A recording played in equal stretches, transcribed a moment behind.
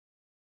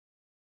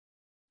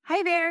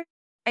Hi there.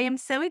 I am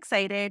so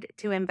excited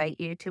to invite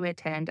you to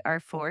attend our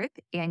fourth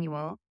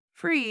annual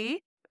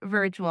free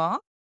virtual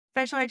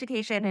special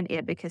education and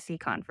advocacy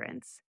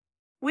conference.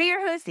 We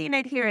are hosting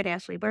it here at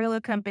Ashley Barlow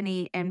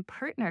Company in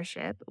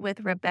partnership with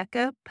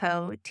Rebecca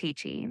Poe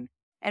Teaching.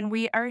 And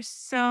we are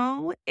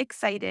so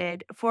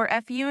excited for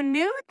a few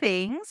new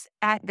things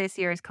at this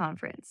year's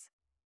conference.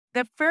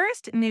 The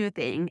first new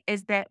thing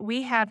is that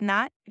we have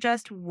not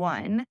just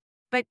one,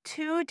 but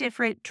two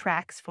different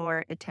tracks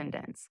for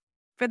attendance.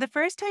 For the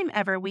first time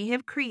ever, we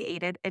have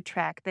created a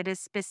track that is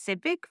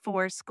specific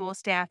for school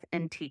staff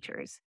and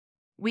teachers.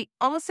 We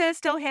also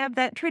still have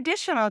that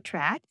traditional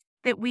track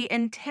that we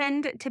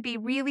intend to be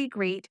really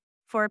great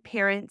for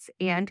parents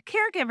and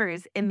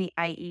caregivers in the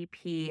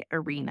IEP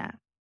arena.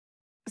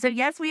 So,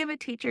 yes, we have a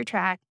teacher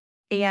track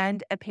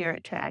and a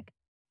parent track.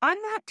 On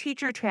that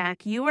teacher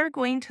track, you are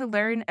going to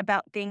learn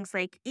about things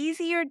like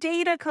easier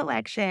data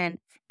collection,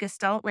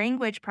 Gestalt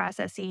language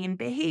processing,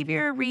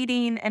 behavior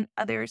reading, and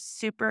other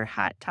super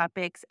hot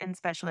topics in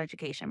special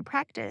education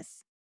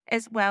practice,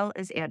 as well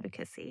as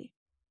advocacy.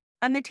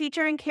 On the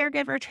teacher and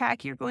caregiver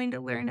track, you're going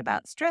to learn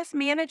about stress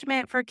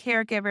management for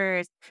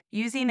caregivers,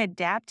 using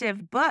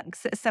adaptive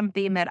books,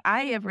 something that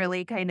I have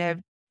really kind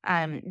of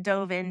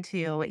dove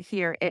into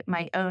here at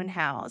my own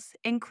house,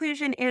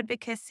 inclusion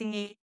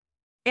advocacy,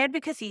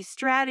 advocacy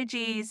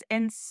strategies,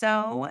 and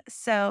so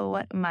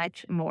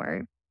much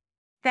more.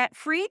 That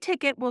free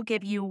ticket will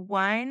give you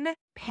one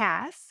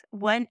pass,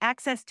 one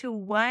access to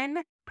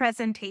one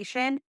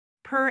presentation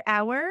per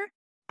hour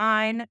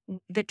on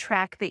the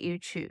track that you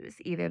choose,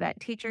 either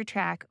that teacher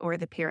track or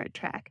the parent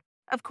track.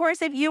 Of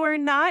course, if you are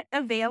not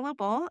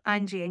available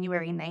on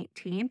January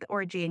 19th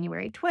or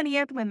January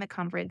 20th when the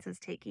conference is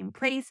taking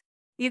place,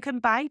 you can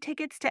buy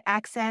tickets to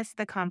access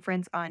the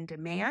conference on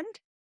demand.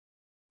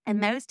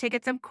 And those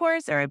tickets, of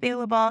course, are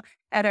available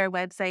at our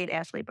website,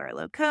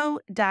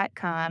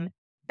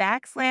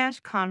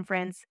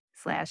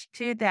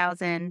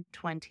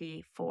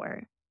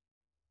 ashleybarlowco.com/conference/2024.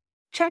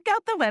 Check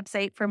out the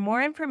website for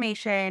more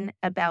information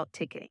about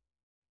ticketing.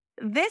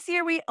 This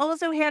year, we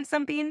also have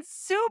something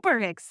super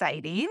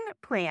exciting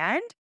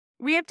planned.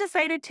 We have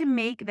decided to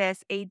make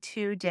this a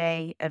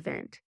 2-day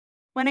event.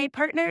 When I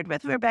partnered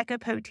with Rebecca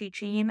Poe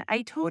Teaching,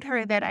 I told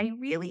her that I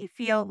really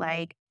feel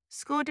like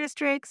school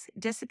districts,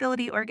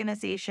 disability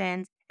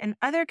organizations, and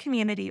other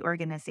community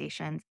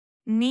organizations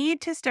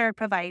need to start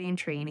providing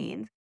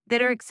trainings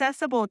that are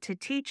accessible to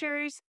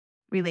teachers,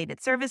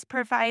 related service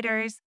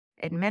providers,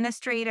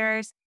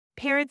 administrators,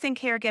 parents and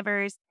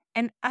caregivers,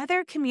 and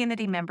other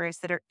community members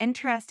that are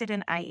interested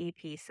in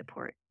IEP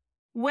support.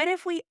 What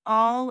if we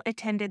all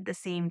attended the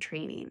same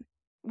training?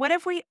 What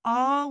if we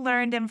all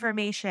learned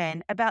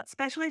information about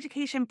special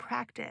education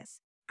practice,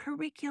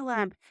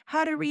 curriculum,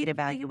 how to read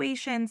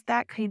evaluations,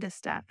 that kind of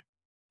stuff?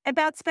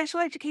 About special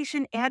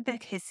education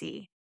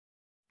advocacy,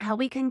 how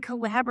we can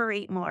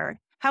collaborate more,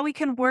 how we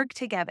can work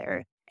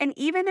together, and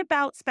even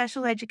about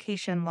special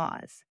education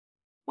laws.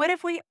 What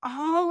if we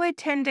all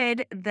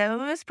attended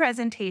those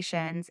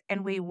presentations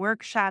and we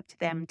workshopped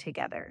them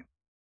together?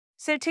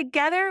 So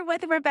together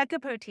with Rebecca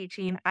Poe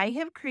Teaching, I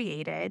have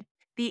created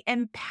the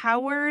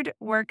Empowered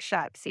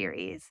Workshop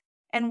Series,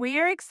 and we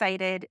are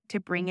excited to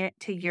bring it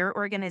to your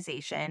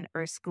organization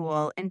or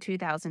school in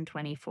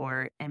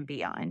 2024 and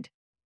beyond.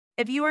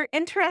 If you are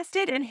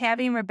interested in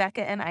having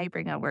Rebecca and I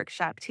bring a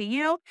workshop to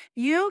you,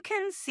 you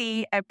can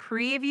see a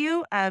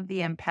preview of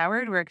the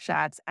Empowered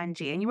Workshops on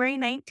January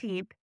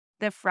 19th,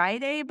 the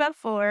Friday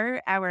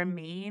before our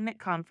main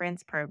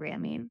conference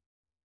programming.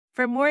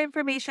 For more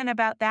information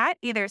about that,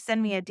 either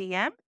send me a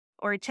DM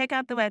or check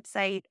out the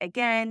website,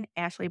 again,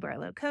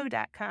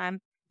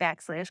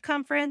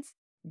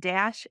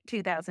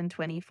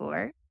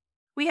 ashleybarlowco.com/conference-2024.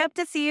 We hope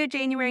to see you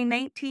January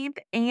 19th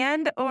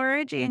and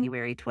or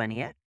January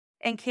 20th,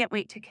 and can't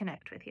wait to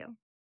connect with you.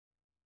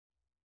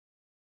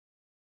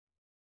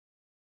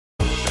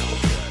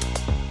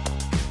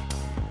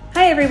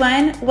 Hi,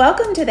 everyone.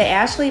 Welcome to the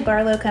Ashley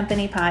Barlow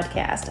Company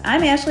podcast.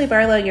 I'm Ashley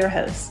Barlow, your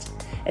host.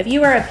 If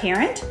you are a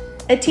parent,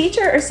 a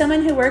teacher, or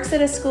someone who works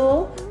at a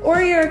school,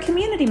 or you're a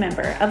community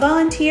member, a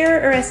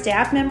volunteer, or a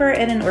staff member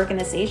at an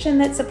organization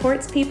that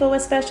supports people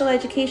with special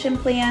education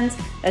plans,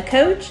 a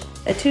coach,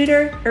 a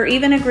tutor, or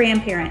even a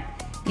grandparent,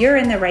 you're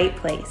in the right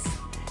place.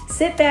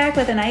 Sit back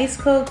with an ice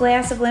cold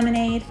glass of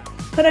lemonade,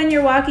 put on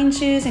your walking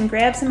shoes and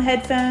grab some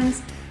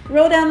headphones,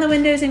 roll down the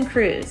windows and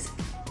cruise.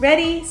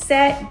 Ready,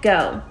 set,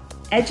 go.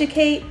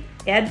 Educate,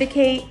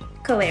 advocate,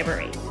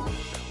 collaborate.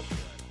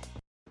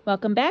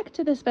 Welcome back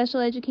to the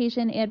Special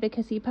Education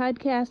Advocacy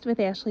Podcast with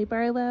Ashley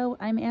Barlow.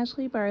 I'm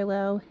Ashley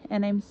Barlow,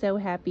 and I'm so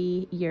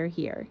happy you're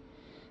here.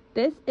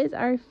 This is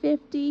our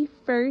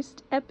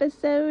 51st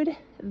episode.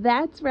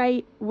 That's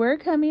right, we're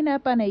coming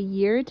up on a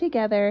year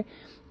together.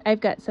 I've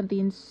got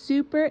something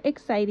super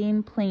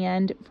exciting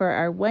planned for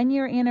our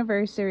 1-year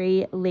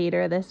anniversary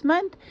later this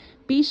month.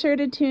 Be sure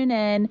to tune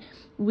in.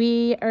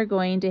 We are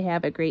going to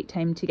have a great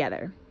time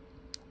together.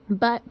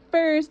 But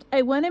first,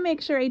 I want to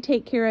make sure I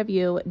take care of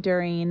you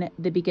during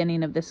the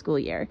beginning of the school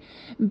year,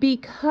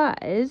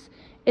 because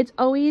It's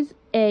always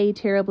a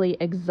terribly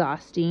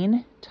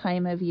exhausting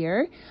time of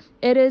year.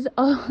 It is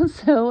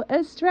also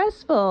a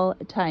stressful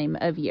time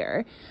of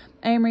year.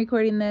 I am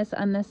recording this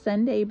on the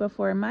Sunday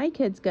before my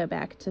kids go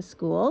back to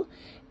school,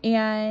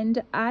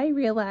 and I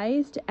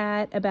realized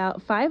at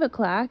about 5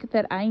 o'clock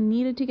that I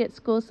needed to get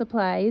school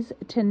supplies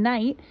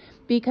tonight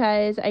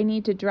because I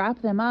need to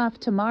drop them off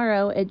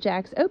tomorrow at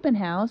Jack's open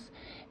house.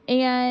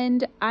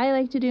 And I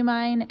like to do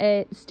mine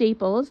at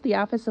Staples, the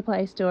office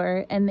supply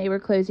store, and they were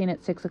closing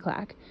at 6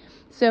 o'clock.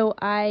 So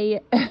I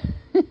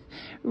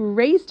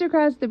raced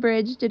across the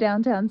bridge to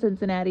downtown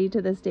Cincinnati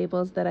to the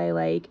Staples that I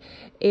like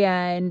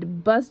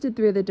and busted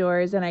through the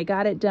doors, and I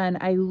got it done.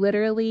 I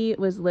literally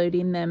was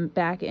loading them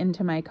back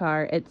into my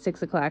car at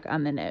 6 o'clock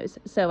on the nose.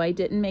 So I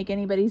didn't make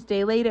anybody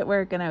stay late at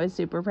work, and I was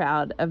super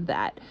proud of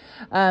that.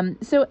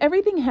 So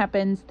everything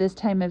happens this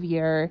time of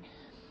year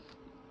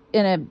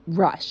in a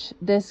rush,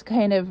 this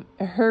kind of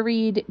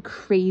hurried,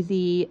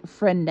 crazy,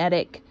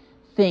 frenetic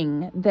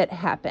thing that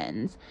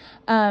happens.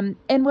 And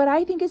what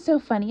I think is so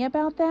funny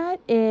about that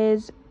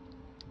is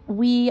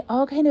we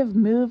all kind of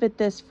move at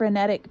this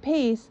frenetic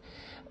pace,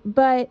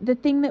 but the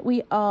thing that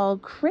we all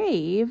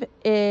crave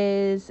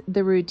is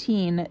the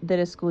routine that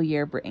a school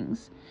year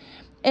brings.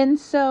 And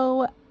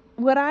so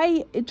what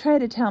I try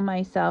to tell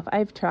myself,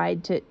 I've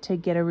tried to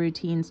get a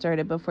routine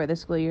started before the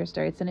school year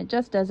starts, and it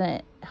just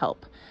doesn't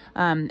help.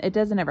 It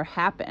doesn't ever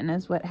happen,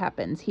 is what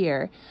happens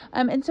here.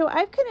 And so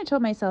I've kind of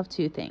told myself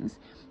two things.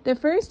 The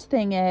first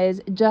thing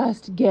is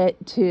just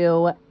get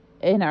to,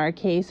 in our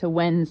case,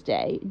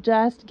 Wednesday.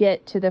 Just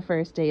get to the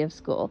first day of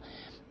school.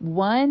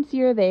 Once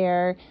you're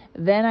there,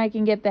 then I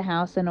can get the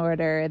house in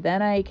order.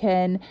 Then I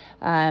can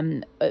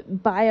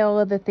buy all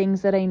of the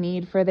things that I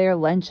need for their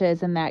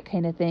lunches and that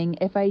kind of thing.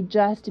 If I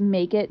just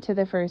make it to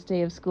the first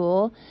day of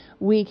school,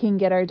 we can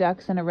get our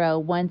ducks in a row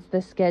once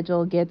the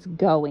schedule gets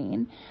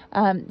going.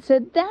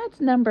 So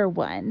that's number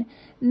one.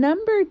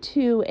 Number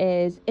two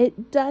is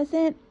it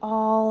doesn't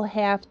all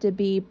have to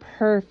be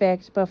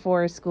perfect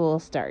before school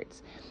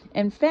starts.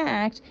 In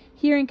fact,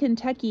 here in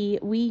Kentucky,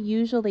 we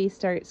usually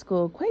start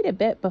school quite a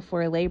bit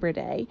before Labor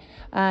Day.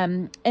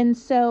 And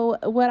so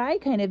what I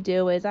kind of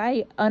do is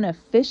I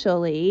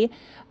unofficially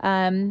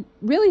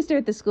really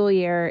start the school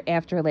year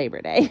after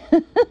Labor Day.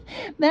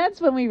 That's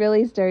when we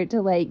really start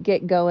to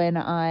get going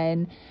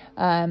on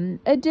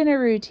a dinner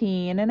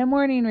routine and a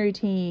morning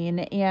routine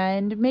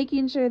and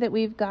making sure that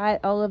we've got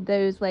all of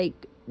those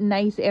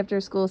nice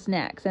after school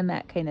snacks and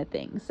that kind of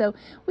thing. So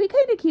we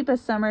kind of keep a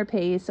summer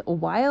pace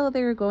while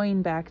they're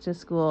going back to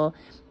school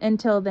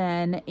until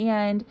then.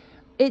 And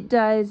it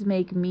does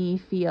make me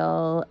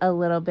feel a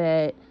little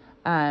bit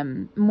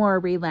more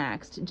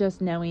relaxed,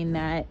 just knowing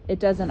that it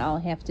doesn't all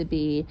have to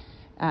be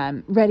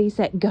ready,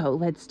 set, go.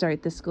 Let's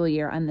start the school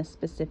year on this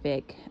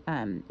specific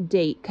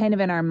date, kind of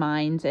in our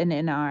minds and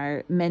in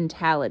our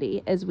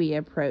mentality as we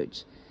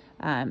approach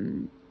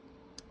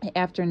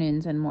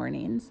afternoons and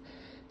mornings.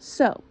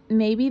 So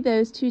maybe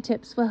those two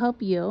tips will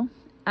help you.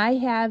 I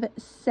have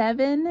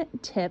 7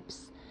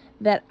 tips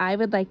that I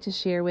would like to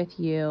share with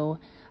you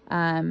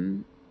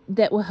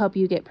that will help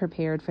you get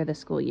prepared for the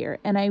school year.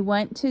 And I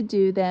want to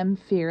do them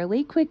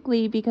fairly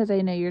quickly because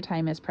I know your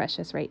time is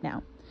precious right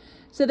now.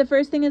 So the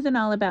first thing is an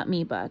All About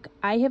Me book.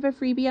 I have a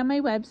freebie on my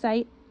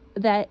website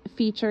that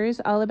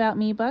features All About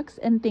Me books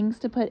and things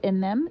to put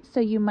in them. So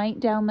you might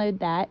download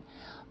that.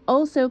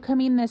 Also,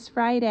 coming this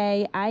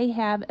Friday, I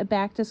have a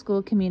back to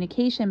school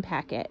communication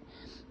packet,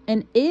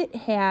 and it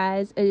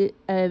has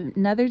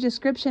another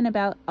description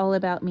about All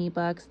About Me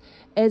books,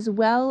 as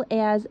well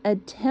as a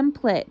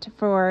template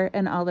for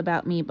an All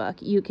About Me book.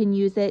 You can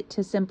use it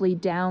to simply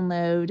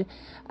download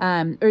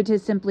or to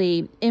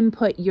simply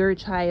input your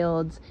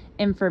child's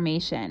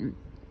information.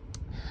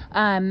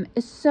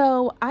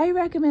 So I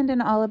recommend an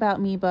All About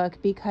Me book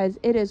because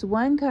it is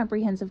one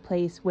comprehensive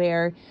place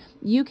where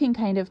you can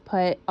kind of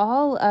put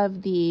all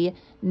of the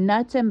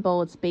nuts and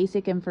bolts,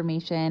 basic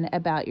information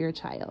about your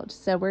child.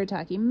 So we're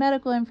talking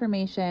medical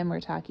information, we're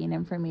talking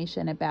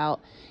information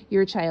about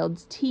your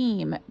child's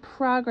team,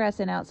 progress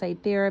in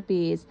outside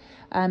therapies,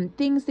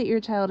 things that your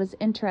child is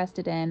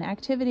interested in,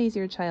 activities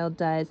your child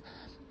does.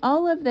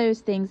 All of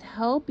those things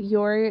help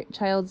your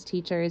child's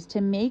teachers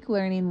to make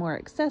learning more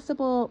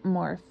accessible,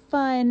 more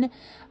fun,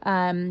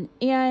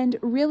 and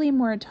really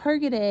more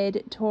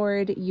targeted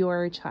toward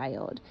your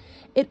child.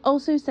 It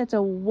also sets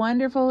a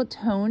wonderful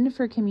tone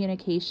for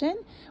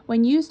communication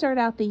when you start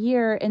out the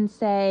year and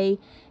say,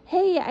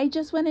 hey, I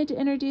just wanted to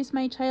introduce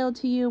my child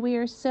to you. We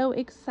are so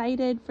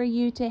excited for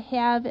you to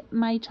have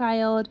my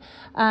child.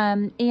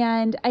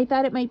 And I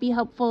thought it might be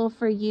helpful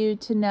for you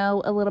to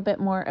know a little bit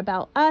more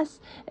about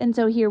us. And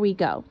so here we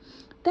go.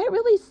 That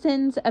really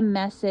sends a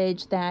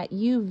message that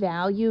you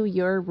value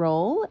your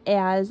role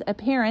as a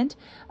parent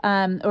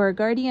or a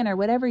guardian or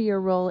whatever your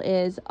role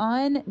is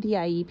on the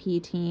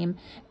IEP team,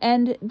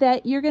 and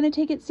that you're going to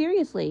take it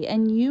seriously.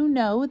 And you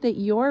know that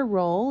your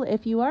role,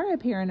 if you are a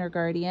parent or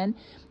guardian,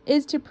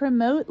 is to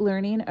promote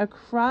learning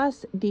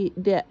across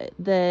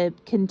the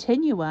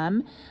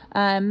continuum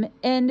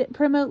and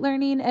promote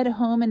learning at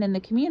home and in the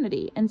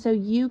community. And so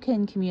you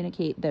can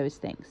communicate those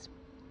things.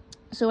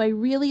 So I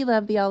really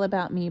love the All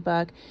About Me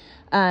book.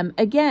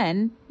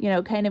 Again,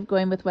 kind of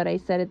going with what I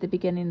said at the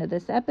beginning of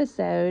this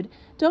episode,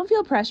 don't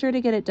feel pressure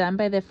to get it done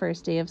by the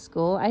first day of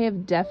school. I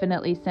have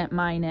definitely sent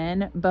mine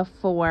in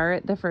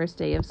before the first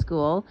day of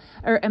school,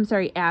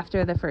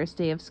 after the first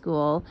day of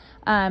school.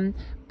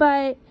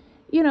 But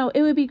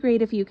it would be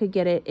great if you could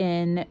get it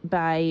in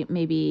by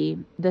maybe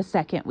the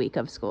second week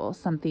of school,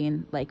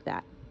 something like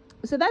that.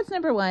 So that's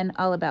number 1,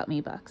 All About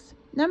Me books.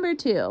 Number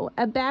 2,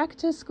 a back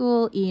to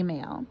school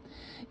email.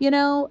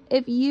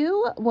 If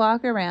you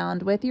walk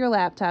around with your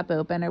laptop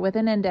open or with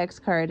an index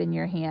card in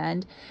your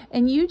hand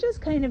and you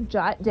just kind of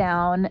jot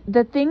down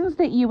the things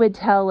that you would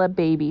tell a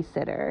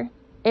babysitter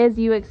as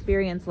you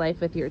experience life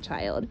with your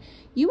child,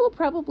 you will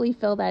probably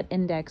fill that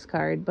index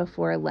card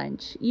before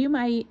lunch. You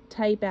might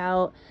type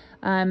out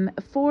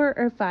 4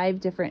 or 5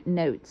 different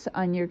notes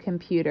on your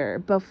computer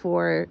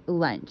before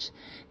lunch.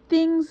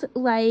 Things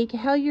like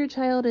how your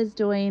child is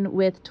doing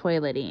with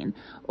toileting,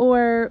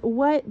 or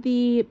what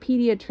the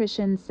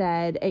pediatrician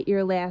said at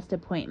your last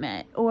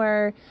appointment,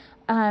 or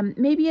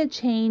maybe a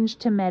change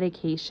to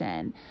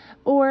medication,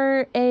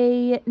 or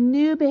a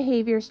new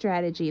behavior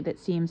strategy that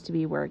seems to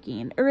be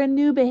working, or a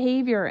new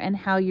behavior and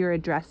how you're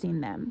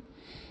addressing them.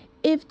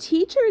 If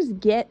teachers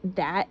get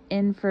that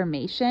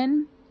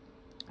information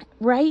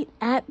right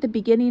at the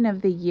beginning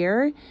of the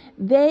year,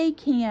 they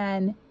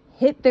can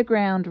hit the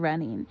ground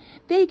running.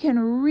 They can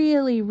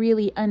really,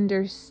 really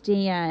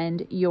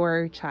understand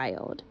your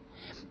child.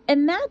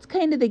 And that's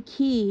kind of the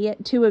key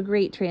to a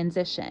great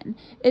transition,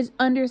 is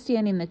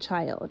understanding the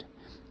child.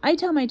 I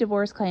tell my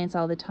divorce clients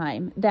all the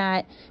time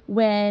that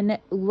when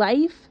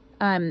life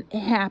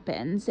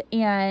happens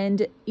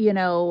and,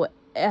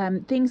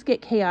 things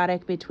get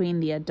chaotic between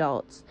the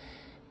adults,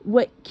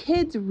 what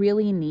kids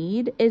really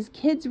need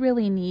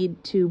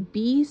to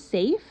be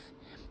safe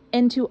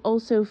and to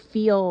also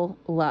feel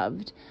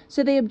loved.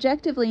 So they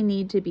objectively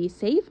need to be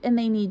safe and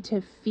they need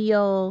to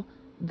feel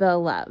the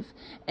love.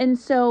 And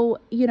so,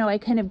 I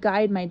kind of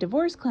guide my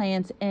divorce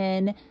clients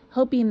in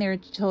helping their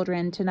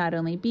children to not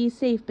only be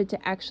safe, but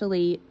to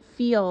actually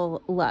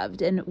feel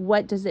loved. And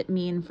what does it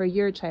mean for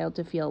your child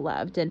to feel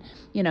loved? And,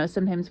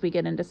 sometimes we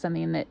get into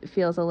something that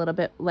feels a little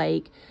bit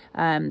like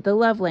the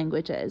love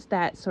languages,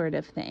 that sort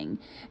of thing.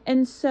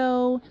 And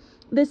so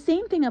the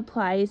same thing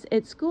applies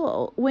at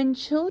school. When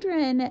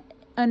children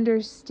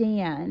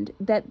understand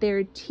that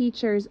their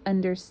teachers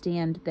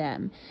understand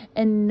them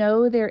and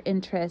know their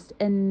interests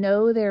and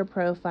know their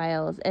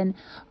profiles and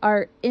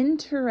are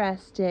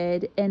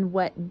interested in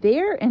what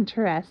they're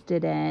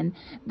interested in,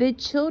 the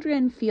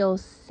children feel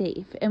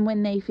safe. And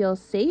when they feel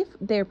safe,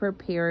 they're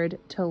prepared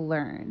to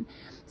learn.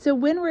 So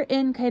when we're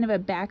in kind of a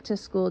back to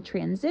school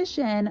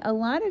transition, a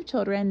lot of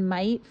children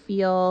might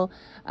feel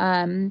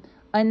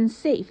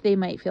unsafe. They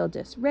might feel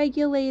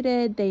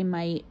dysregulated. They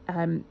might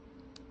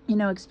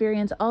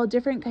experience all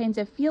different kinds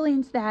of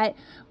feelings that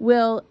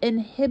will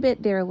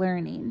inhibit their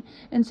learning.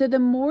 And so the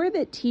more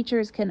that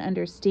teachers can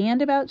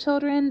understand about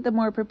children, the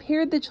more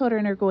prepared the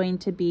children are going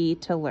to be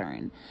to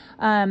learn.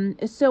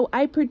 So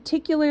I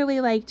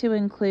particularly like to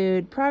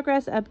include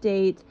progress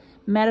updates,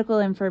 medical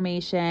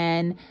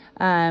information,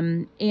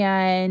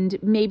 and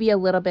maybe a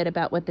little bit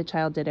about what the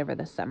child did over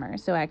the summer.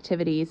 So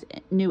activities,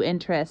 new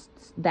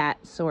interests,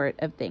 that sort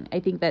of thing.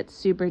 I think that's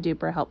super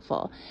duper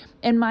helpful.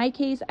 In my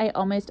case, I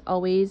almost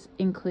always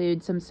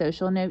include some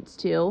social notes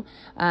too.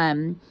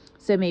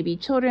 So maybe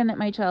children that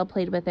my child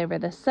played with over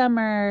the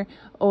summer,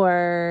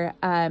 or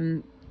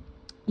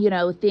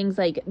things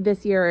like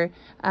this year,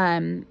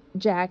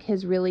 Jack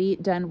has really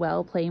done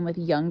well playing with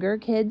younger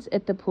kids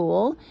at the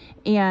pool.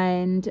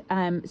 And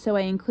so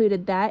I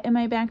included that in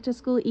my back to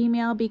school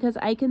email because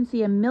I can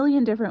see a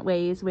million different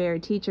ways where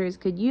teachers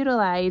could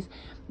utilize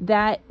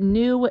that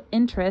new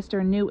interest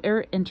or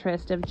newer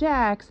interest of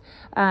Jack's,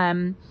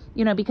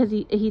 because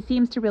he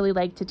seems to really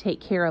like to take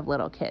care of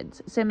little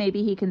kids. So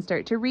maybe he can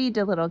start to read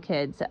to little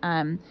kids.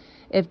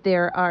 If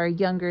there are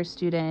younger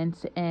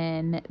students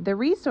in the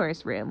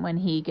resource room when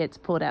he gets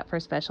pulled out for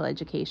special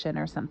education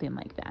or something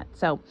like that.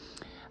 So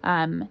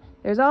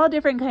there's all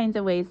different kinds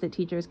of ways that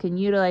teachers can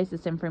utilize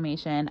this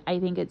information. I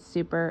think it's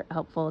super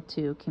helpful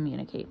to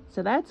communicate.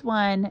 So that's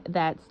 1,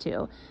 that's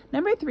 2.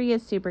 Number 3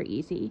 is super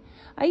easy.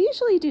 I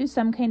usually do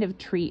some kind of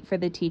treat for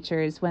the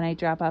teachers when I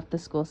drop off the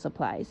school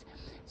supplies.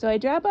 So I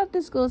drop off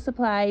the school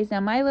supplies. Now,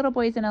 my little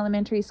boy's in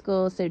elementary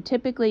school, so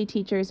typically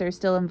teachers are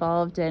still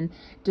involved in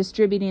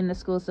distributing the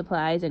school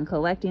supplies and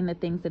collecting the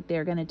things that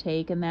they're going to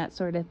take and that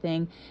sort of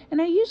thing.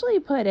 And I usually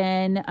put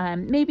in,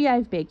 maybe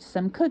I've baked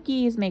some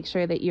cookies, make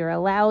sure that you're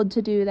allowed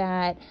to do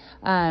that.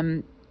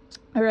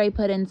 Or I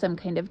put in some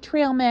kind of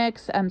trail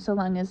mix, so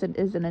long as it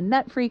is in a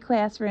nut-free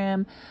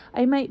classroom.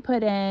 I might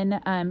put in,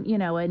 a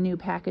new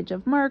package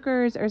of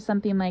markers or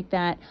something like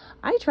that.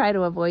 I try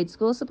to avoid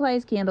school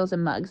supplies, candles,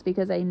 and mugs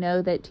because I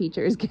know that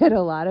teachers get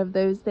a lot of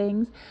those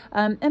things.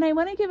 And I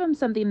want to give them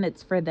something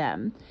that's for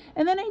them.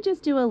 And then I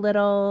just do a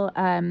little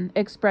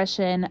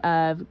expression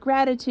of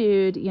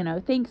gratitude,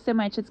 thanks so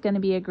much, it's going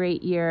to be a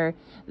great year,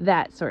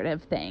 that sort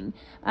of thing.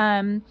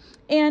 And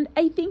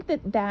I think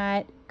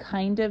that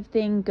kind of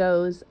thing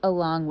goes a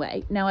long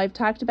way. Now, I've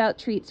talked about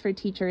treats for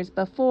teachers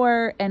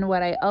before, and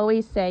what I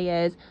always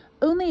say is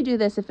only do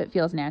this if it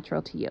feels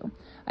natural to you.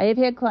 I have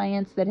had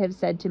clients that have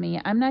said to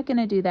me, I'm not going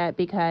to do that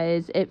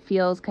because it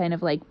feels kind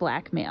of like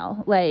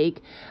blackmail.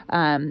 Like,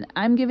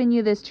 I'm giving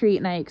you this treat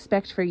and I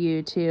expect for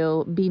you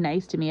to be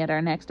nice to me at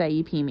our next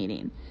IEP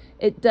meeting.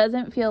 It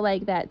doesn't feel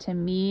like that to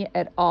me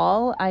at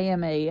all. I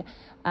am a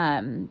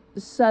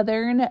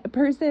Southern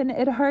person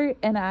at heart,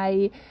 and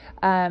I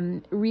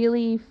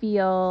really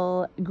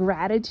feel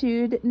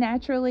gratitude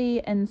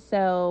naturally. And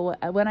so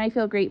when I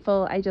feel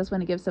grateful, I just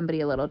want to give somebody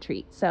a little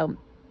treat. So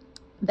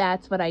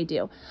that's what I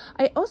do.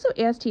 I also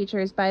ask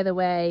teachers, by the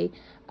way,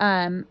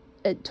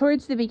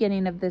 towards the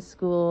beginning of the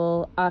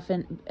school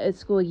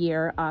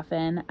year,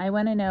 I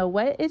want to know,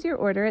 what is your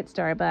order at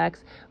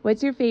Starbucks?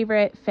 What's your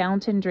favorite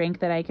fountain drink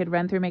that I could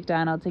run through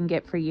McDonald's and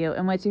get for you?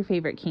 And what's your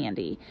favorite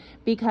candy?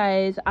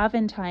 Because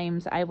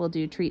oftentimes I will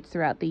do treats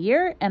throughout the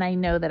year, and I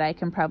know that I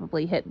can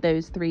probably hit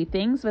those 3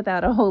 things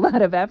without a whole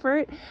lot of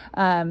effort.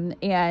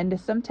 And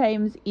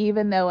sometimes,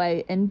 even though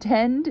I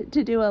intend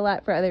to do a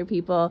lot for other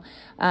people,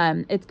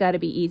 it's got to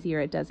be easier.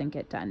 It doesn't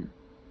get done.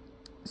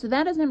 So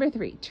that is number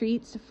 3,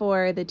 treats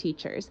for the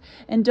teachers.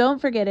 And don't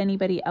forget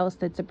anybody else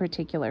that's a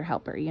particular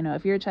helper. You know,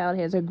 if your child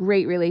has a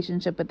great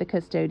relationship with the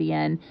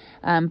custodian,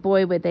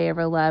 boy, would they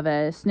ever love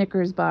a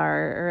Snickers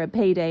bar or a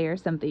payday or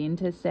something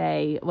to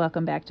say,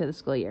 welcome back to the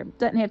school year.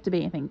 Doesn't have to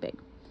be anything big.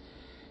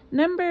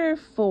 Number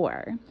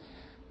 4,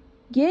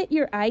 get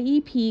your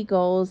IEP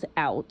goals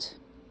out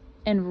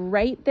and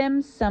write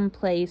them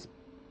someplace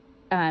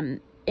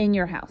in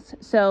your house.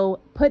 So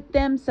put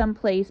them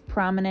someplace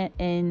prominent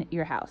in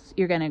your house.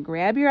 You're going to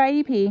grab your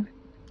IEP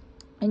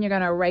and you're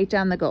going to write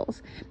down the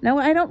goals. Now,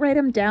 I don't write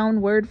them down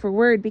word for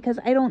word because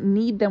I don't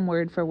need them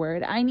word for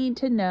word. I need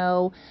to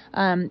know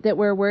that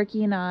we're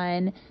working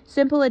on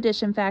simple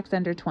addition facts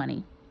under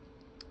 20,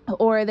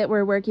 or that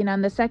we're working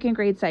on the 2nd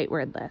grade sight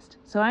word list.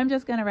 So I'm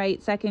just going to write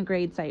 2nd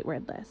grade sight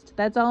word list.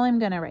 That's all I'm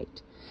going to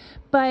write.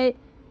 But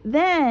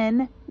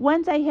then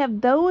once I have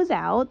those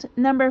out,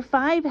 number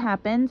 5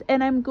 happens,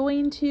 and I'm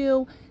going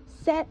to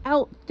set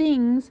out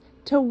things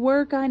to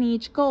work on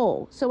each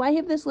goal. So I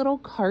have this little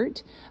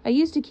cart. I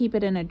used to keep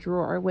it in a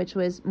drawer, which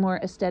was more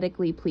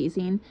aesthetically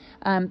pleasing.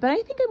 But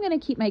I think I'm going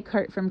to keep my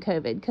cart from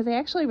COVID because I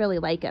actually really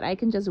like it. I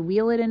can just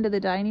wheel it into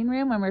the dining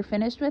room when we're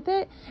finished with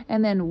it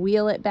and then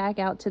wheel it back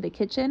out to the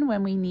kitchen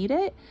when we need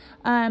it.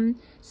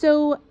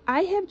 So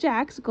I have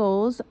Jack's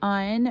goals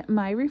on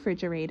my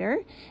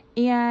refrigerator,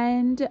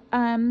 and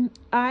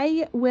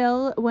I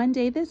will one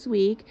day this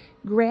week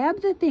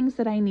grab the things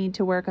that I need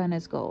to work on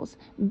his goals,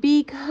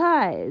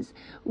 because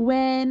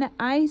when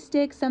I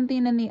stick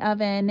something in the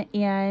oven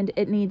and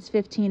it needs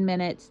 15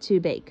 minutes to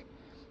bake,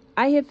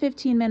 I have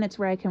 15 minutes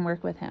where I can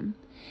work with him.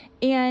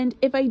 And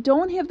if I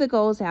don't have the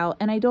goals out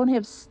and I don't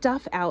have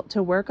stuff out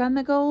to work on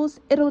the goals,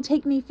 it'll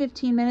take me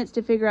 15 minutes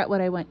to figure out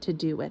what I want to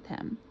do with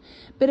him.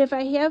 But if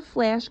I have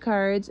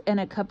flashcards and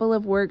a couple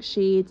of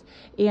worksheets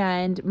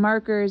and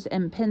markers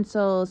and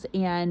pencils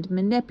and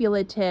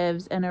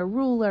manipulatives and a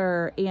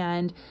ruler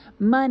and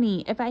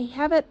money, if I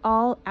have it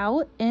all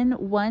out in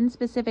one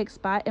specific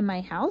spot in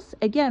my house,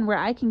 again, where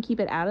I can keep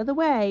it out of the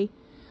way,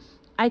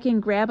 I can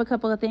grab a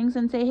couple of things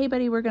and say, hey,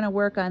 buddy, we're going to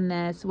work on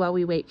this while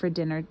we wait for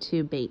dinner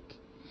to bake.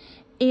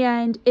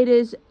 And it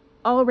is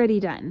already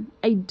done.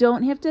 I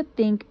don't have to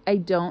think. I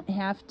don't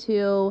have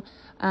to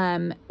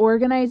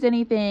organize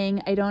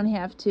anything. I don't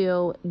have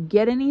to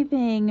get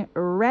anything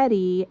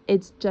ready.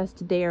 It's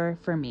just there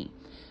for me.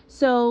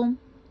 So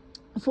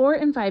 4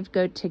 and 5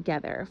 go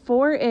together.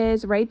 4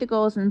 is write the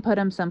goals and put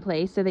them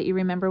someplace so that you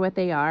remember what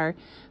they are.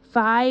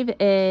 5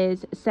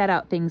 is set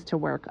out things to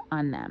work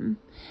on them.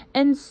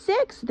 And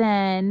 6,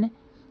 then,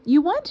 you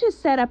want to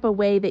set up a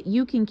way that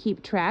you can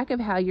keep track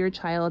of how your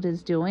child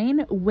is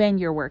doing when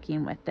you're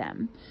working with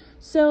them.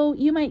 So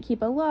you might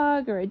keep a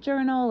log or a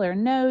journal or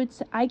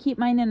notes. I keep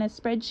mine in a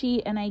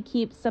spreadsheet, and I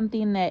keep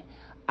something that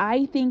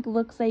I think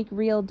looks like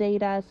real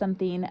data,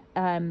 something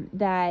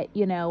that,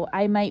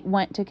 I might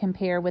want to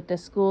compare with the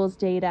school's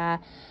data.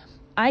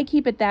 I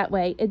keep it that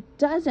way. It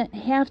doesn't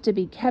have to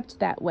be kept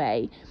that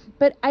way,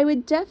 but I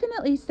would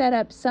definitely set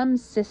up some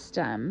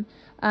system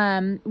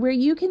where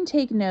you can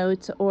take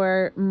notes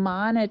or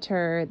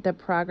monitor the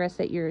progress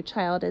that your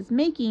child is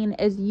making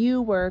as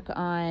you work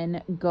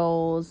on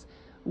goals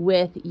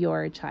with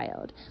your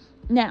child.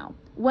 Now,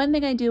 one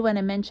thing I do want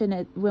to mention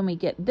it when we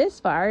get this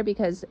far,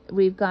 because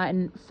we've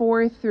gotten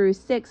 4 through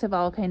 6 have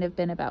all kind of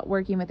been about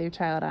working with your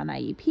child on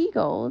IEP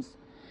goals.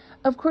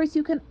 Of course,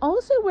 you can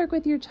also work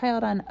with your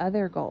child on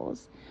other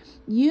goals.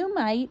 You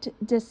might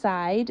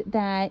decide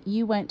that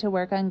you want to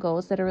work on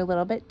goals that are a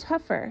little bit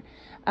tougher.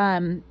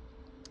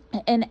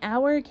 In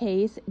our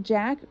case,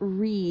 Jack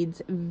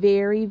reads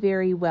very,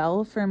 very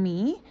well for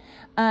me.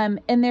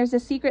 And there's a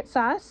secret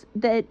sauce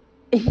that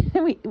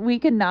we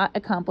cannot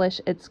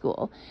accomplish at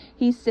school.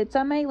 He sits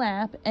on my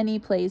lap and he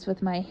plays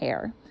with my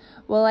hair.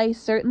 Well, I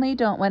certainly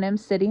don't want him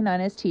sitting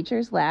on his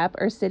teacher's lap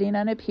or sitting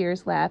on a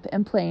peer's lap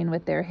and playing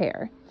with their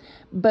hair.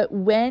 But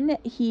when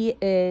he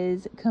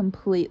is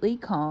completely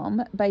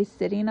calm by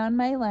sitting on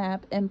my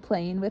lap and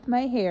playing with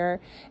my hair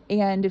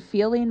and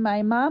feeling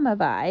my mama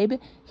vibe,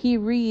 he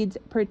reads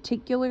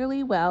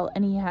particularly well,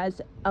 and he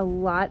has a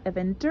lot of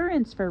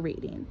endurance for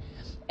reading.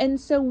 And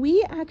so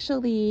we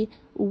actually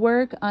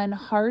work on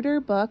harder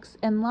books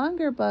and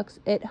longer books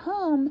at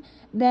home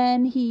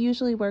than he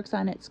usually works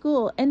on at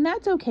school. And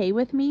that's okay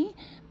with me.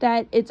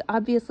 That it's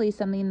obviously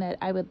something that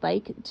I would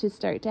like to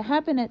start to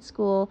happen at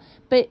school,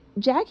 but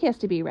Jack has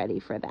to be ready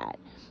for that.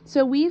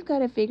 So we've got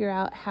to figure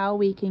out how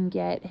we can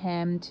get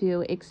him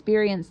to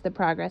experience the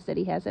progress that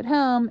he has at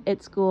home,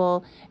 at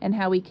school, and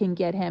how we can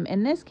get him,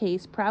 in this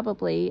case,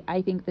 probably,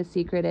 I think the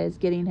secret is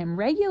getting him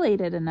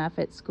regulated enough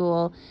at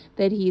school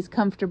that he's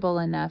comfortable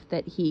enough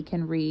that he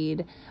can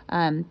read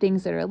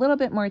things that are a little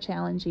bit more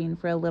challenging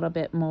for a little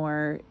bit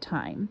more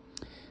time.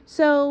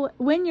 So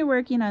when you're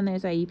working on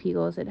those IEP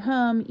goals at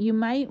home, you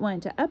might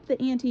want to up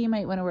the ante. You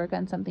might want to work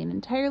on something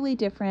entirely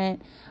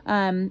different.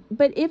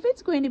 But if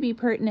it's going to be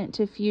pertinent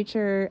to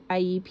future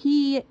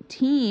IEP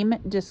team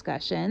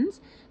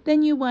discussions,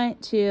 then you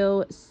want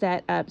to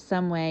set up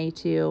some way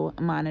to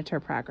monitor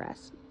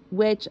progress,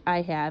 which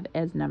I have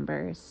as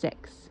number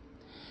 6.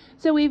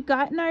 So we've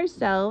gotten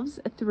ourselves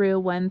through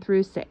 1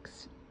 through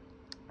 6.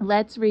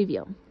 Let's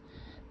review.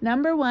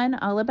 Number 1,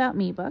 all about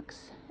me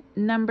books.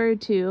 Number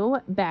 2,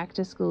 back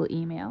to school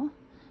email.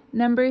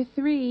 Number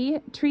 3,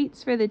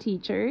 treats for the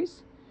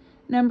teachers.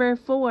 Number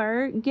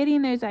 4,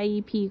 getting those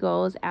IEP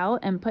goals out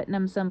and putting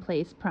them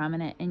someplace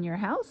prominent in your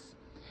house.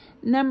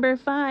 Number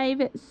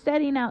 5,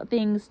 setting out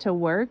things to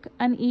work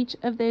on each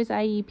of those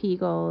IEP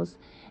goals.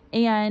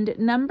 And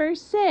number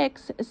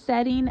 6,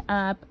 setting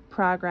up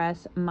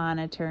progress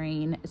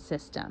monitoring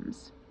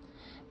systems.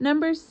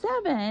 Number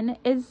 7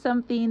 is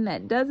something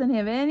that doesn't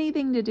have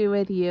anything to do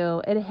with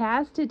you. It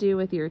has to do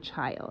with your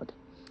child.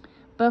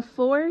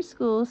 Before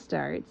school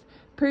starts,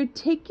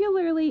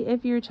 particularly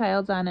if your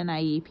child's on an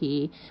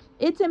IEP,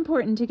 it's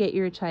important to get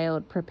your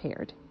child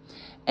prepared.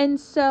 And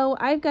so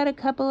I've got a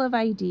couple of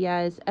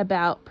ideas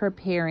about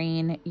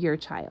preparing your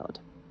child.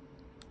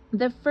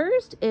 The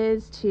first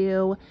is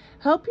to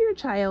help your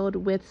child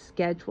with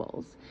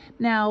schedules.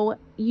 Now,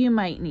 you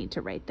might need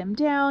to write them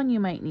down.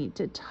 You might need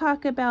to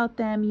talk about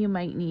them. You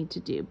might need to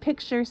do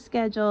picture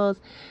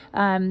schedules.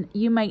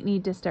 You might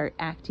need to start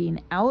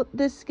acting out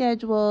the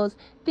schedules.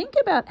 Think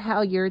about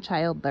how your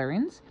child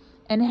learns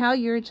and how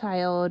your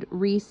child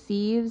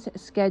receives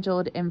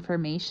scheduled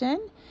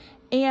information,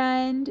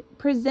 and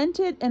present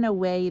it in a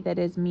way that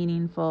is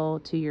meaningful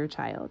to your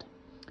child.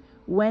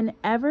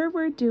 Whenever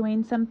we're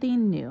doing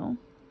something new,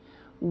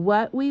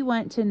 what we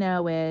want to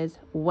know is,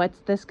 what's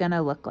this going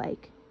to look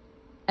like?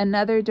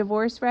 Another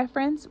divorce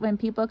reference, when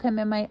people come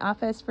in my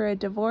office for a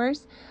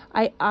divorce,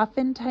 I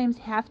oftentimes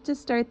have to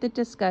start the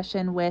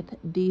discussion with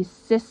the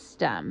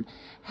system.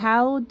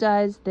 How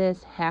does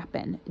this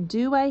happen?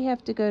 Do I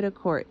have to go to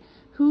court?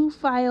 Who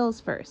files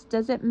first?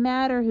 Does it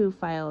matter who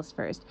files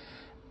first?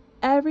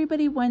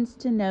 Everybody wants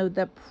to know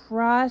the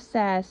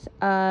process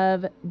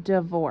of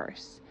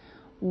divorce.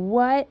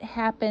 What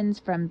happens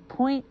from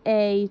point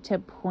A to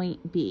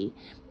point B?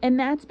 And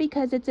that's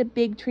because it's a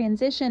big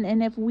transition.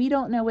 And if we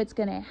don't know what's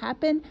going to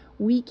happen,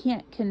 we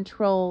can't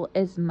control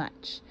as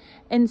much.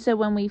 And so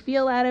when we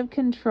feel out of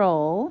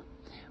control,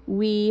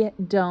 we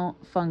don't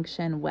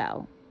function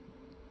well.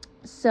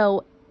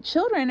 So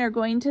children are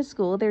going to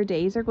school. Their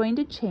days are going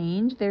to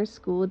change. Their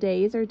school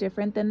days are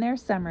different than their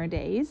summer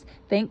days.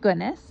 Thank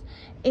goodness.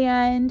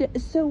 And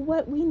so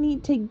what we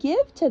need to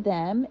give to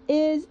them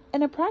is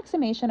an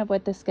approximation of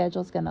what the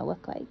schedule is going to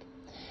look like.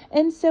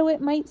 And so it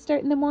might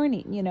start in the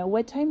morning.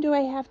 What time do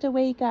I have to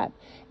wake up?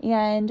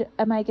 And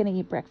am I going to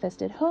eat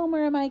breakfast at home,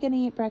 or am I going to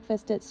eat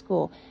breakfast at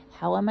school?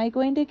 How am I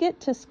going to get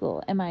to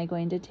school? Am I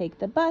going to take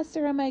the bus,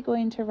 or am I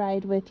going to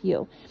ride with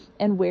you?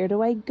 And where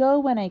do I go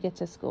when I get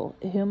to school?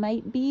 Who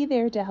might be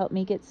there to help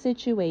me get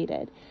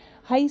situated?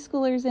 High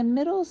schoolers and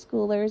middle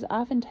schoolers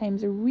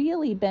oftentimes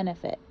really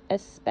benefit,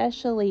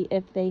 especially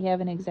if they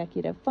have an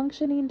executive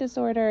functioning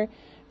disorder,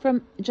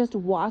 from just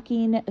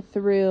walking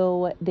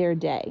through their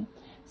day.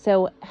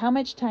 So how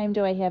much time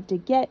do I have to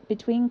get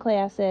between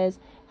classes?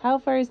 How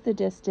far is the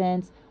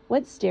distance?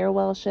 What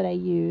stairwell should I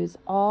use?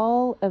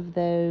 All of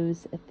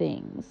those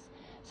things.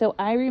 So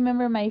I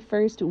remember my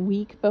first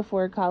week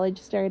before college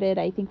started.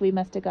 I think we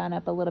must have gone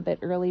up a little bit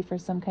early for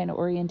some kind of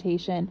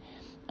orientation.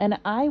 And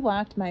I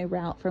walked my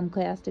route from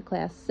class to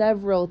class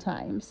several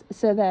times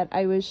so that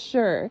I was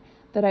sure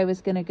that I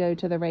was going to go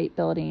to the right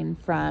building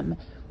from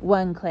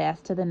one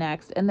class to the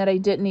next, and that I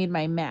didn't need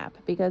my map,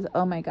 because,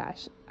 oh my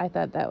gosh, I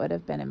thought that would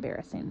have been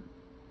embarrassing.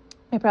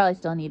 I probably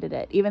still needed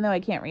it. Even though I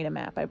can't read a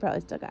map, I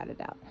probably still got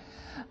it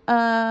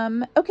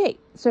out. Okay,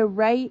 so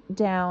write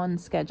down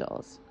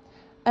schedules.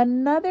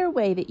 Another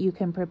way that you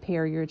can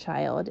prepare your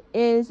child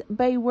is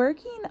by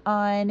working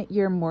on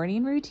your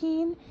morning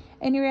routine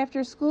and your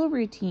after school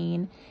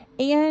routine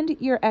and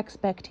your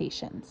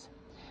expectations.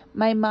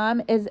 My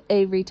mom is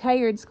a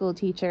retired school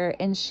teacher,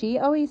 and she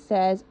always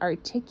says,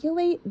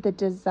 articulate the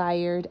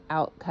desired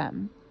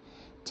outcome.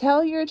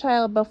 Tell your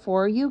child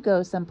before you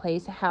go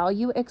someplace how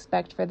you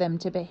expect for them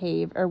to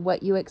behave or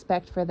what you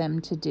expect for them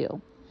to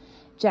do.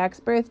 Jack's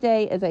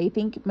birthday, as I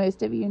think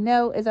most of you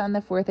know, is on the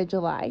 4th of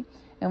July.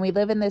 And we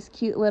live in this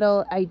cute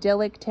little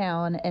idyllic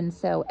town. And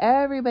so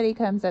everybody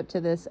comes up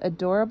to this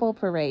adorable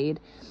parade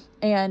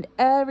and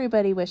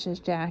everybody wishes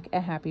Jack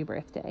a happy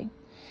birthday.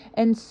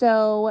 And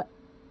so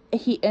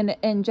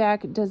and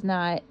Jack does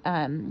not,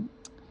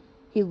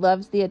 he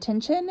loves the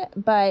attention,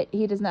 but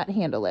he does not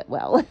handle it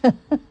well.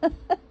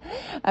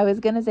 I was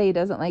going to say he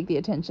doesn't like the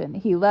attention.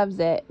 He loves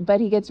it, but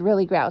he gets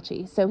really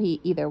grouchy. So he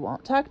either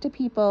won't talk to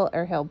people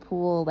or he'll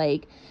pull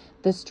like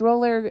the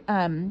stroller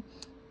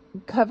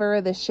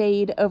cover, the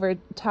shade over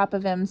top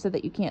of him so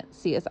that you can't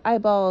see his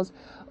eyeballs,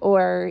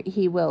 or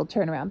he will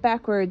turn around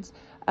backwards.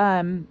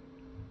 And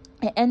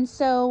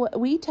so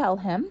we tell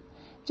him,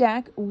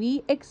 Jack,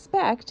 we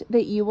expect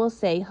that you will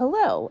say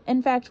hello.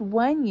 In fact,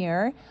 one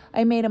year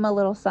I made him a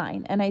little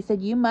sign and I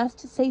said, you must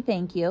say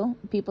thank you.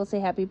 People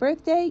say happy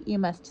birthday. You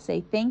must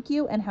say thank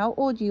you and how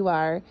old you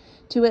are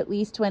to at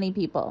least 20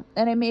 people.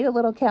 And I made a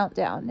little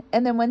countdown.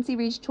 And then once he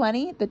reached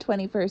 20, the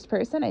 21st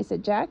person, I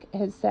said, Jack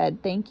has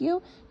said thank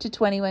you to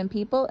 21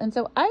 people. And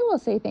so I will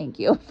say thank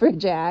you for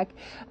Jack.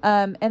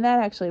 And that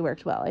actually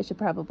worked well. I should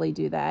probably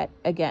do that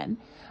again.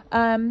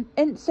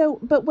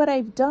 But what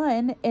I've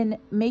done in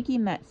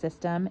making that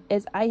system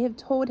is I have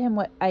told him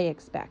what I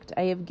expect.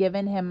 I have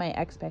given him my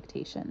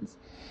expectations.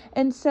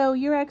 And so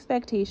your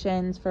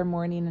expectations for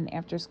morning and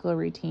after school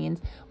routines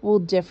will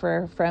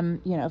differ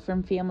from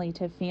family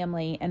to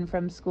family and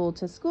from school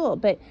to school.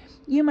 But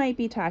you might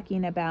be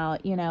talking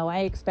about, I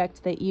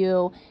expect that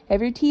you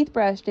have your teeth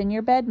brushed and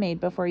your bed made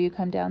before you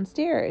come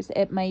downstairs.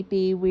 It might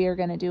be we are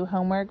going to do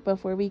homework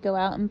before we go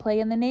out and play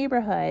in the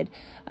neighborhood.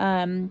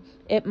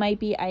 It might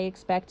be I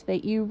expect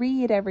that you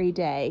read every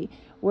day.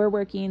 We're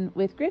working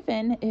with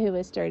Griffin, who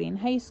is starting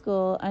high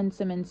school, on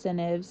some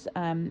incentives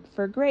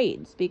for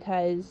grades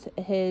because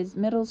his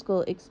middle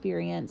school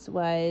experience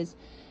was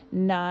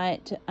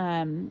not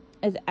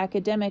as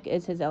academic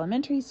as his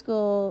elementary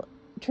school,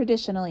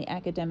 traditionally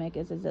academic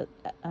as his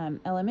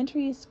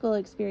elementary school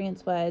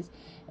experience was,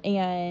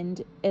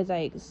 and as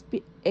I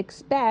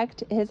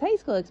expect his high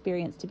school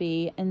experience to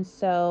be. And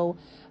so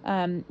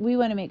we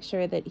want to make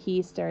sure that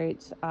he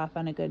starts off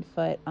on a good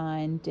foot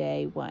on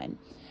day one.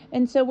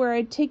 And so we're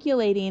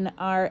articulating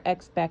our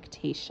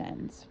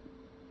expectations.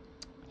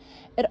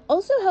 It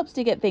also helps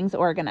to get things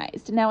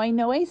organized. Now, I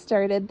know I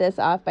started this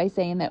off by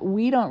saying that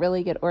we don't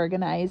really get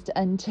organized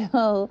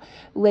until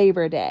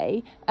Labor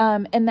Day,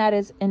 and that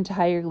is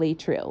entirely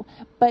true.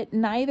 But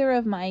neither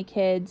of my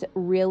kids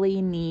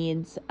really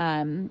needs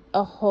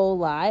a whole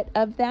lot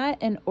of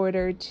that in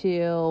order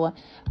to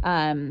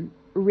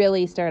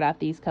really start off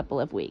these couple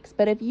of weeks.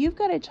 But if you've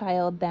got a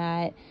child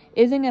that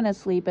isn't going to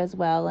sleep as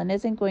well and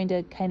isn't going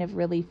to kind of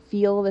really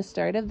feel the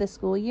start of the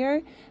school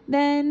year,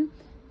 then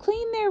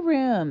clean their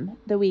room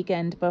the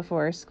weekend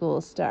before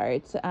school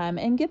starts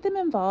and get them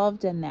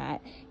involved in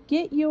that.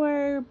 Get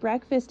your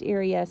breakfast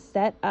area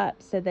set up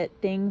so that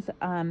things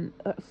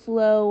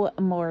flow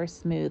more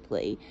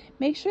smoothly.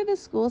 Make sure the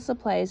school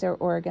supplies are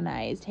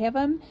organized. Have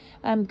them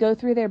go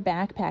through their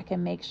backpack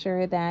and make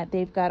sure that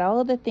they've got all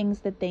of the things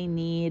that they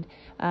need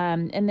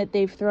and that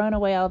they've thrown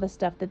away all the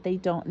stuff that they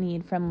don't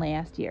need from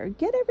last year.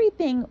 Get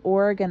everything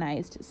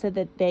organized so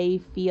that they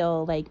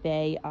feel like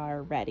they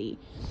are ready.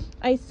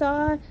 I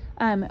saw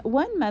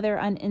one mother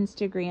on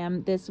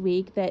Instagram this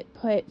week that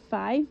put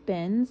 5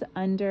 bins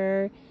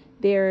under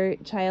their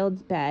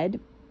child's bed,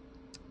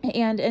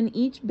 and in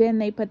each bin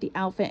they put the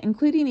outfit,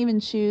 including even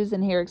shoes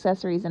and hair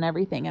accessories and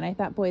everything. And I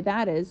thought, boy,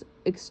 that is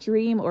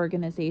extreme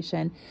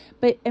organization.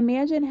 But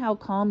imagine how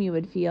calm you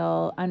would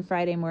feel on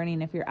Friday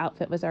morning if your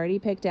outfit was already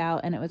picked out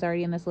and it was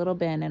already in this little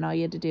bin, and all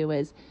you had to do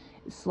was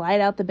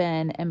slide out the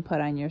bin and put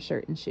on your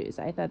shirt and shoes.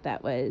 I thought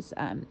that was,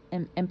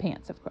 and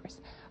pants, of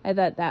course. I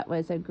thought that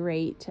was a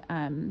great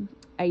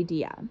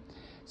idea.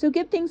 So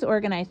get things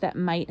organized that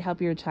might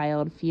help your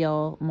child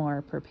feel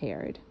more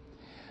prepared.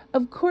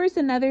 Of course,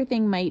 another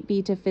thing might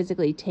be to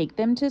physically take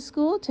them to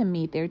school to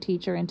meet their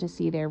teacher and to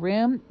see their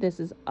room. This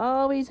is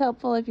always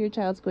helpful if your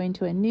child's going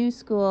to a new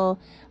school.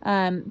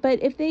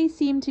 But if they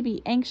seem to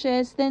be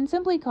anxious, then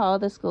simply call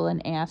the school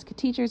and ask.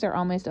 Teachers are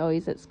almost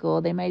always at school.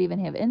 They might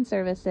even have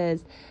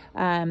in-services.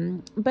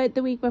 But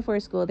the week before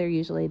school, they're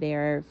usually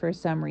there for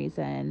some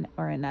reason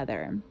or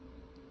another.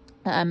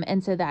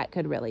 And so that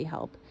could really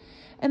help.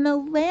 And the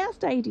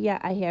last idea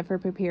I have for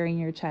preparing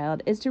your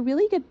child is to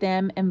really get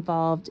them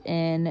involved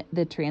in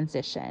the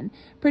transition,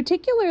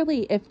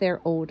 particularly if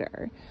they're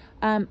older.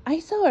 I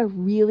saw a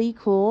really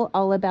cool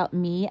All About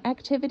Me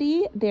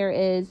activity. There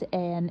is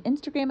an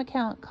Instagram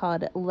account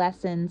called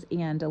Lessons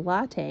and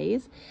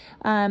Lattes,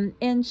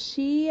 and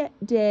she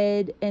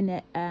did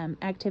an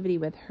activity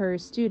with her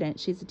student.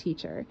 She's a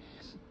teacher.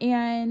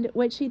 And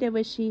what she did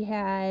was she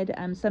had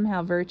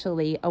somehow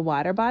virtually a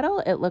water bottle.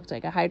 It looked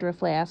like a Hydro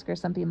Flask or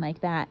something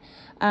like that.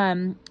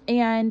 And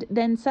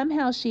then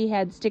somehow she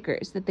had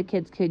stickers that the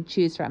kids could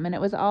choose from. And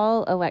it was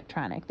all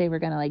electronic. They were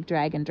going to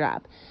drag and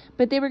drop.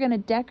 But they were going to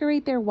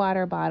decorate their water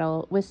water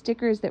bottle with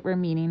stickers that were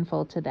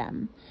meaningful to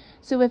them.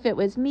 So if it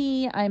was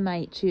me, I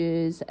might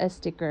choose a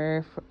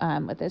sticker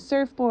with a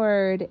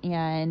surfboard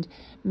and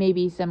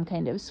maybe some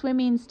kind of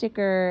swimming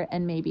sticker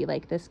and maybe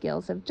like the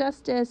scales of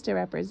justice to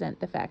represent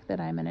the fact that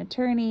I'm an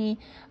attorney.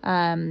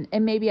 And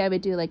maybe I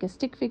would do like a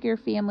stick figure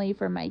family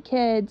for my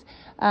kids.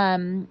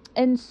 And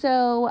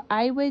so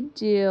I would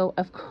do,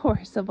 of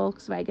course, a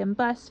Volkswagen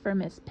bus for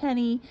Miss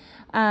Penny.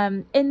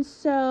 And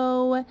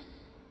so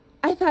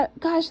I thought,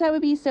 gosh, that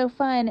would be so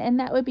fun. And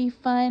that would be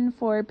fun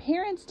for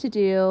parents to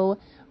do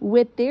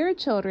with their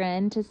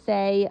children, to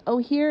say, oh,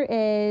 here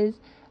is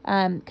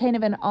kind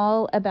of an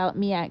all about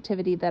me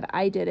activity that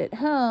I did at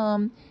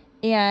home.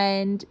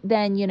 And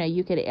then,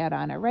 you could add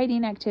on a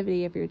writing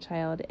activity if your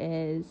child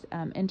is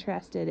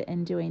interested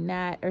in doing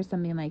that or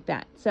something like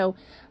that. So,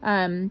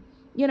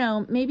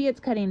 maybe it's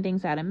cutting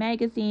things out of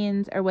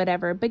magazines or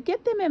whatever, but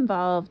get them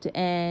involved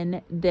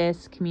in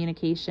this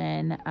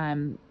communication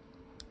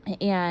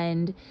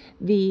and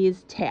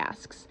these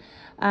tasks.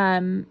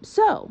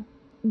 So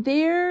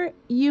there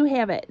you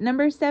have it.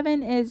 Number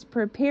 7 is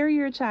prepare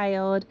your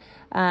child.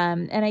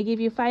 And I gave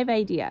you 5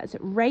 ideas.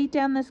 Write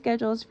down the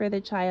schedules for the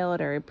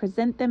child or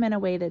present them in a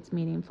way that's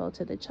meaningful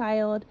to the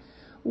child.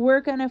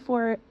 Work on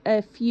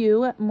a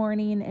few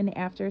morning and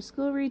after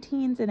school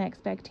routines and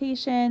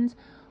expectations.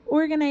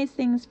 Organize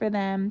things for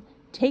them.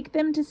 Take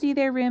them to see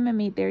their room and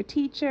meet their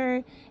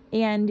teacher,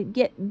 and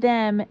get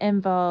them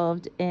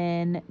involved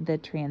in the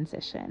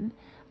transition.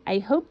 I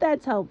hope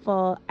that's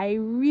helpful. I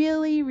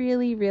really,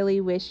 really,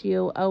 really wish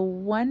you a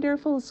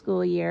wonderful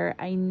school year.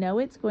 I know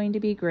it's going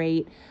to be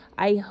great.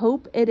 I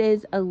hope it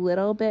is a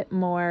little bit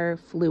more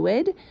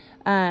fluid.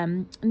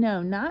 No,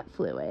 not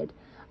fluid.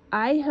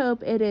 I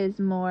hope it is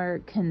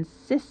more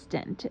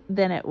consistent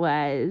than it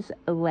was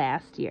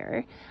last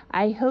year.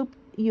 I hope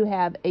you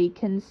have a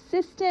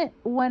consistent,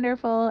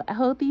 wonderful,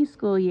 healthy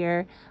school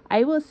year.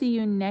 I will see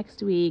you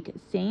next week,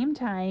 same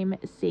time,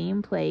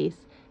 same place.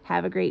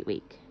 Have a great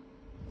week.